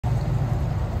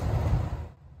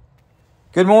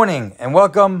Good morning and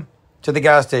welcome to the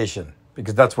gas station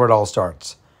because that's where it all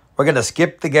starts. We're going to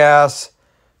skip the gas,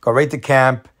 go right to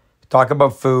camp, talk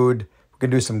about food. We're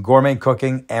going to do some gourmet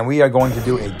cooking and we are going to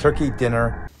do a turkey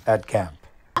dinner at camp.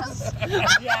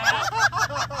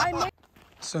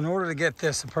 So in order to get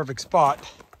this a perfect spot,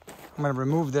 I'm going to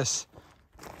remove this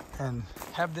and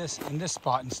have this in this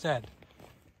spot instead.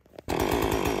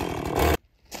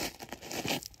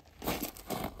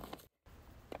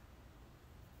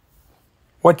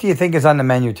 What do you think is on the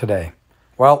menu today?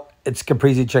 Well, it's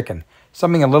Caprese chicken,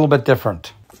 something a little bit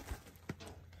different.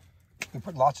 We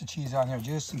put lots of cheese on here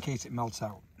just in case it melts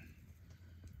out.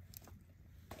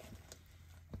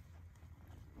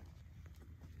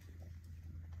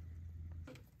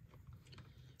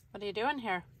 What are you doing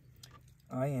here?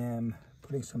 I am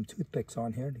putting some toothpicks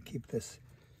on here to keep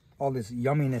all this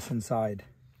yumminess inside.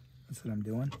 That's what I'm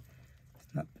doing.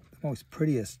 It's not the most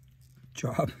prettiest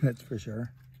job, that's for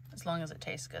sure. As long as it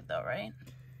tastes good though, right?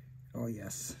 Oh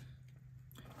yes.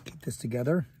 Keep this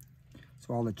together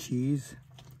so all the cheese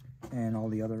and all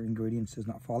the other ingredients does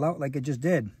not fall out like it just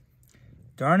did.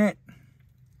 Darn it.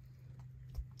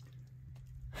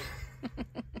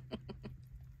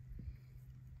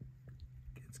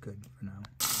 It's good for now.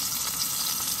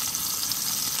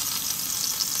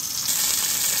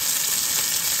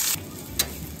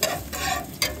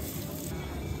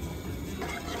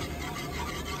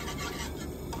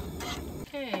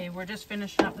 Okay, we're just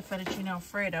finishing up the fettuccine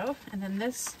alfredo, and then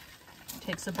this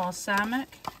takes a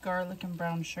balsamic, garlic, and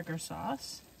brown sugar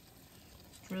sauce.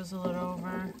 Drizzle it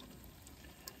over.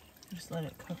 Just let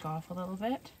it cook off a little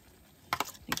bit.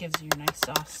 It gives you a nice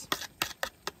sauce.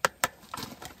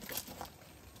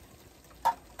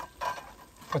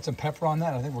 Put some pepper on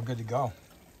that. I think we're good to go.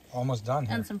 Almost done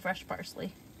here. And some fresh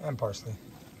parsley. And parsley,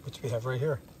 which we have right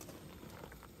here.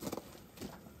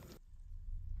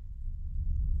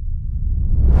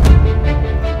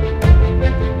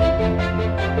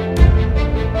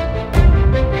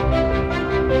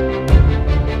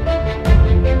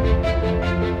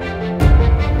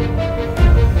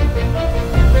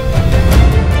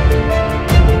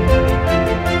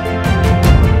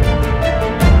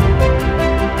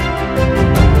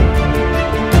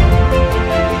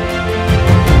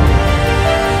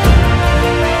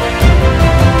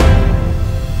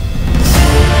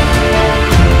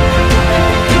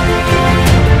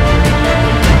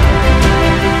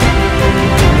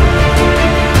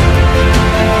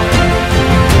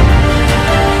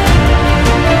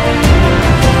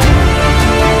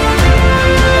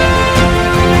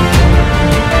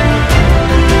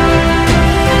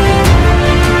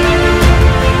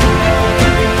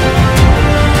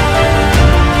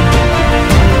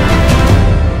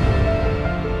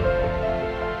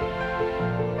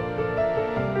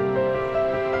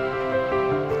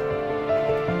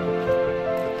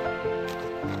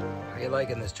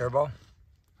 Liking this turbo?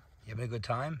 You having a good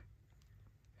time?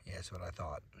 Yeah, that's what I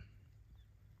thought.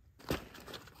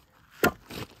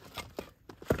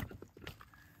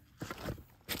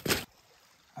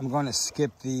 I'm going to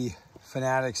skip the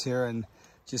fanatics here and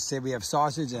just say we have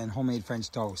sausage and homemade French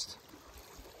toast.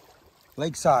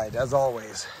 Lakeside, as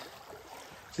always.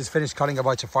 Just finished cutting a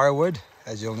bunch of firewood,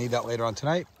 as you'll need that later on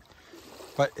tonight.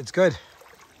 But it's good.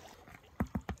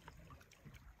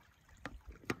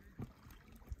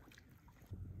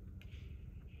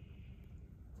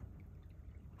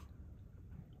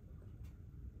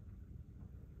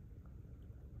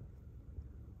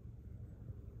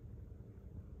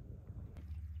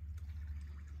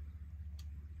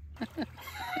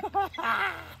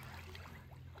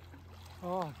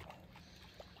 Oh,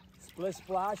 splish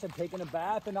splash, I'm taking a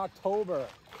bath in October.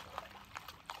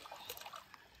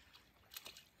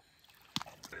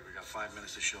 We got 5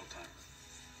 minutes of showtime.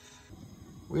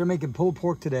 We are making pulled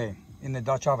pork today in the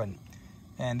Dutch oven.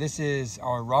 And this is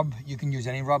our rub. You can use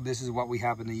any rub. This is what we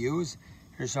happen to use.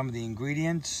 Here's some of the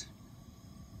ingredients.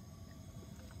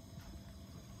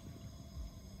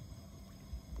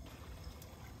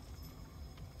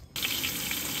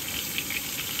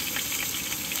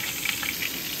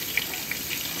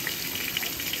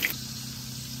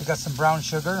 We got some brown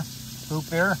sugar, root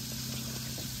beer.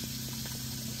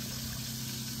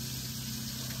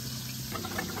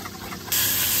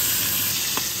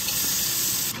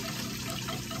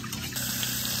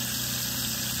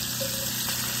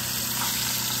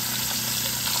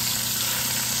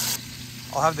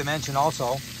 I'll have to mention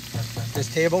also,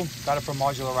 this table, got it from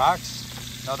Modular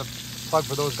Racks. Another plug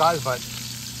for those guys, but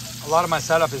a lot of my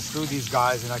setup is through these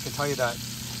guys, and I can tell you that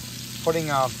putting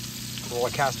a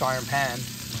cast iron pan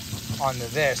on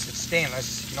this, it's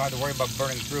stainless, you don't have to worry about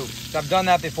burning through. So I've done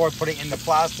that before, putting it in the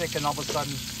plastic, and all of a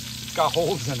sudden it's got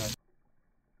holes in it.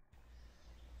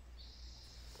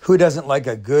 Who doesn't like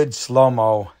a good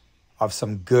slow-mo of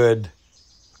some good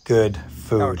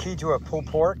food? Now, key to a pulled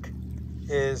pork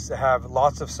is to have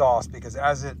lots of sauce, because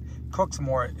as it cooks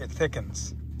more, it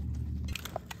thickens.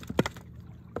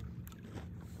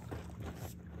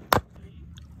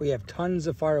 We have tons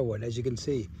of firewood, as you can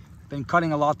see. Been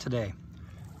cutting a lot today,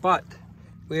 but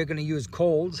we are going to use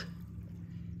coals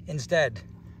instead.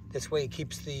 This way it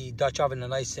keeps the Dutch oven a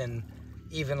nice and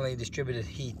evenly distributed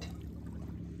heat.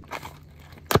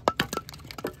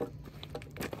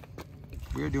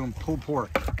 We're doing pulled pork.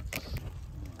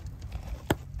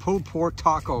 Pulled pork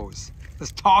tacos.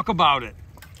 Let's talk about it.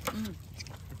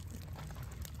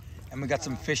 And we got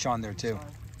some fish on there too.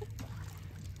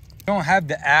 Don't have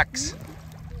the axe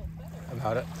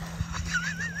about it.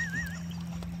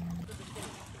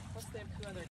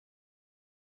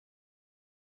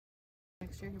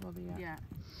 Next year he will be. Yeah.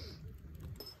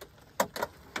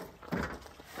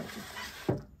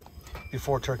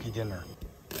 Before turkey dinner.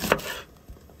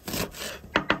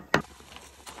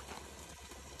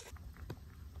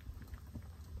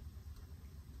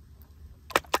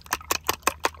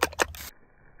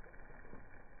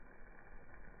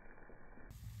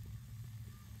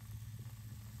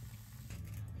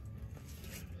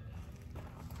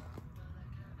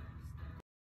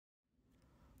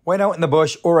 When out in the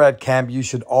bush or at camp, you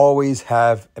should always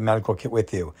have a medical kit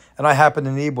with you. And I happen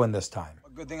to need one this time. A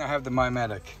good thing I have the My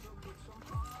Medic.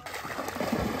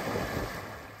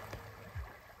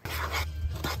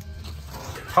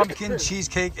 Pumpkin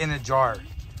cheesecake in a jar.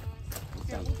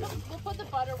 We'll put the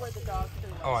butter where the dog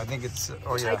food. Oh, I think it's,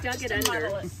 oh yeah. I dug it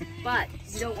under, but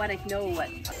you don't want to know what.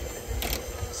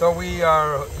 So we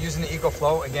are using the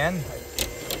EcoFlow again.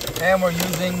 And we're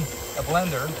using a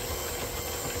blender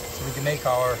so we can make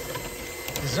our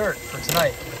dessert for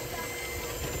tonight.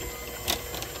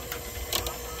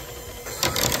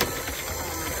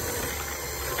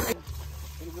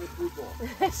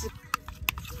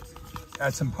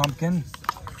 Add some pumpkin.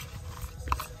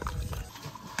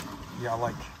 Yeah, I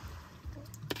like.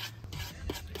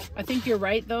 I think you're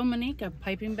right though, Monique. A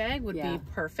piping bag would be It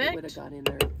perfect. would have gone in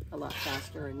there a lot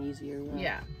faster and easier.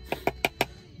 Yeah.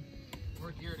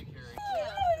 We're here to carry.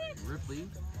 Ripley.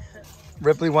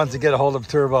 Ripley wants to get a hold of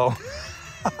Turbo.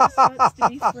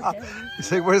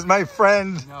 He's like, where's my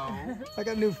friend? No. I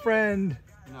got a new friend.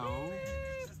 No.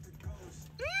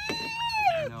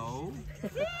 No.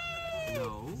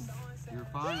 No. You're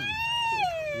fine.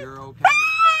 You're okay.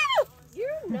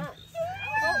 You're nuts.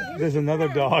 There's another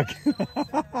dog.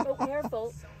 Oh,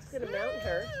 careful. It's going to mount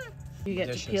her. You get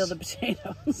Delicious. to peel the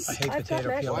potatoes. I hate I've got potato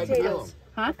mashed peeling. potatoes.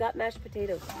 Huh? I've got mashed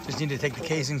potatoes. Just need to take the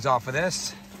casings off of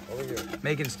this.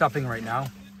 Making stuffing right now.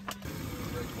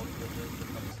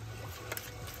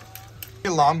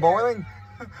 Long boiling?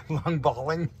 Long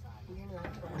balling?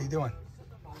 What are you doing?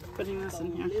 Putting this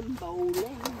in here.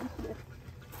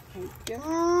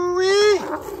 Ooh-wee.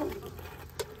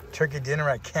 Turkey dinner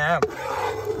at camp.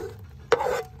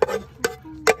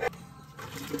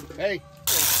 Hey.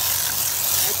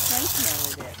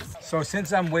 So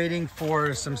since I'm waiting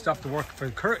for some stuff to work for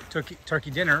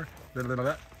turkey dinner,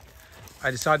 I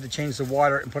decided to change the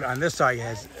water and put it on this side. It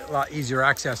has a lot easier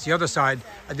access. The other side,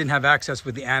 I didn't have access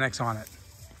with the annex on it.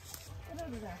 Can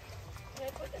I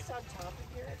put this on top of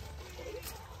here?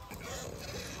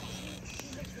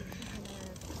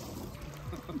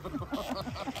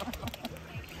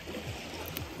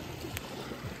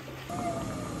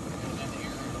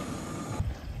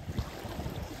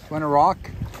 Want a rock?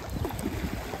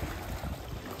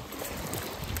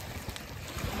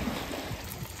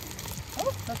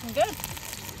 Oh, looking good.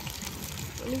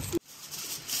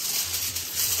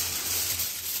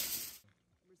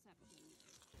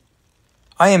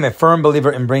 I am a firm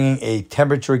believer in bringing a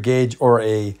temperature gauge or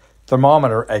a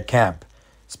thermometer at camp,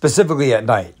 specifically at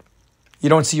night. You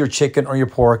don't see your chicken or your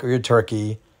pork or your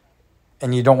turkey,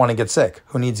 and you don't want to get sick.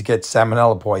 Who needs to get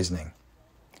salmonella poisoning?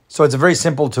 So it's a very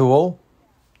simple tool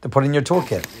to put in your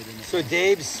toolkit. So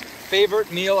Dave's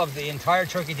favorite meal of the entire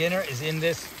turkey dinner is in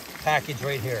this package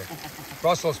right here.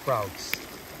 Brussels sprouts.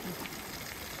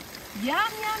 Yum,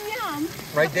 yum, yum.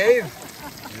 Right, Dave?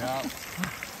 Yeah.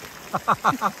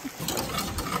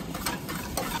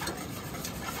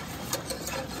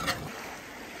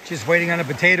 Just waiting on the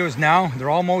potatoes now. They're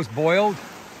almost boiled.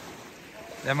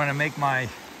 Then I'm gonna make my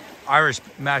Irish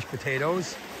mashed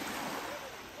potatoes.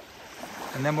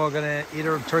 And then we're gonna eat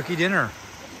our turkey dinner.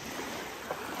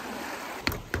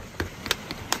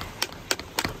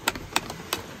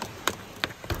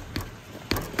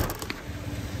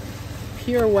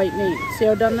 Pure white meat. See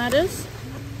how done that is?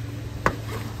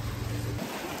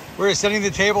 We're setting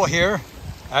the table here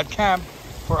at camp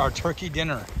for our turkey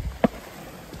dinner.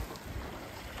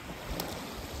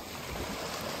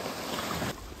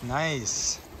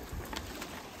 Nice.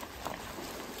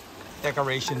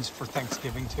 Decorations for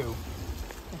Thanksgiving too.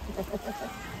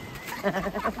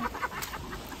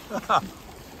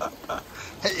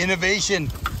 Hey, innovation,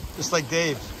 just like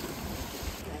Dave.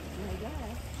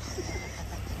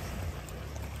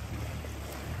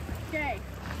 Okay.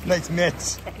 Nice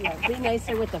mitts. Yeah, be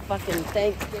nicer with the fucking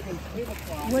Thanksgiving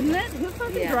tablecloth. Wouldn't it? Who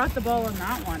fucking Yeah. dropped the ball on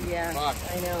that one? Yeah, Fuck.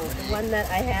 I know. The one that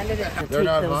I handed it to They're take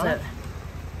not those hot? out.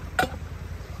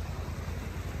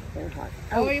 They're hot.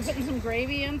 Oh, are you putting some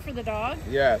gravy in for the dog?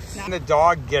 Yes. And the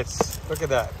dog gets, look at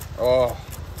that. Oh.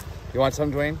 You want some,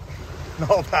 Dwayne?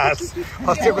 No, pass.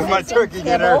 I'll stick with my turkey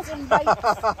dinner. Nibbles.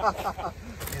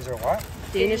 These are what?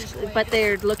 Danish, but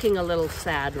they're looking a little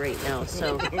sad right now.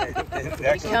 So They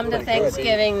actually come look to pretty good.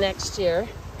 Thanksgiving next year.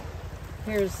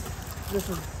 This is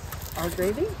our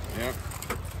gravy Yep.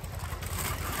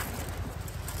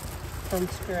 from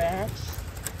scratch.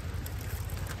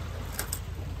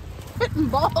 Putting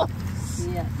balls.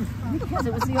 Yeah, because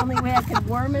it was the only way I could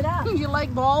warm it up. You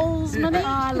like balls, Minnie?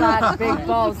 I like big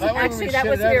balls. Actually, that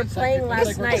was we were playing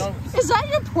last night. Is that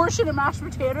your portion of mashed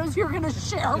potatoes you're going to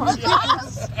share with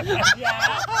us?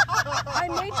 Yeah, I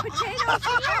made potatoes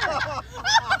here.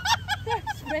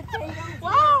 That's potatoes.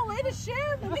 Wow, way to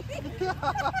share, Minnie.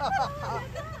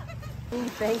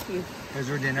 Thank you. Here's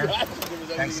our dinner.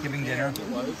 Thanksgiving dinner. You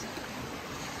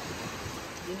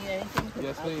need anything?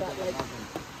 Yes, I've please. got like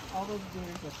all those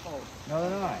dinners are full. No,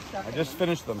 they're not. I just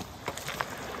finished them.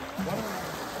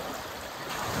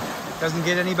 Doesn't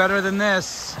get any better than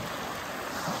this.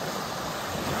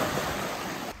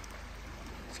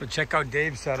 So check out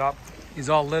Dave's setup. He's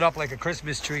all lit up like a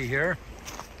Christmas tree here.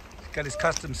 He's got his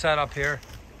custom setup here.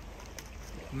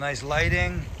 Nice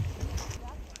lighting.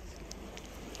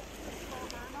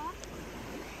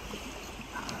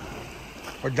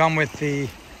 We're done with the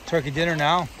turkey dinner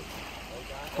now.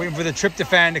 Waiting for the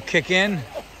tryptophan to kick in.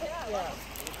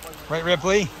 Right,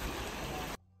 Ripley?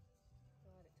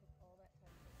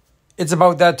 It's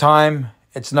about that time.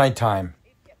 It's nighttime.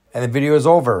 And the video is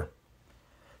over.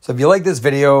 So if you like this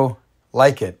video,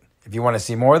 like it. If you want to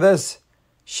see more of this,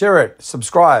 share it,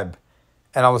 subscribe,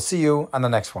 and I will see you on the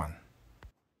next one.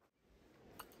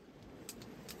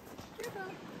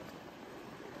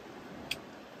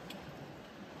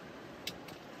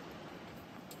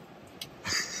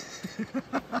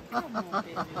 Come on,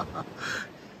 baby. Come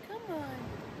on.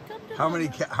 Come to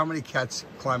How many cats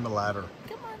climb a ladder?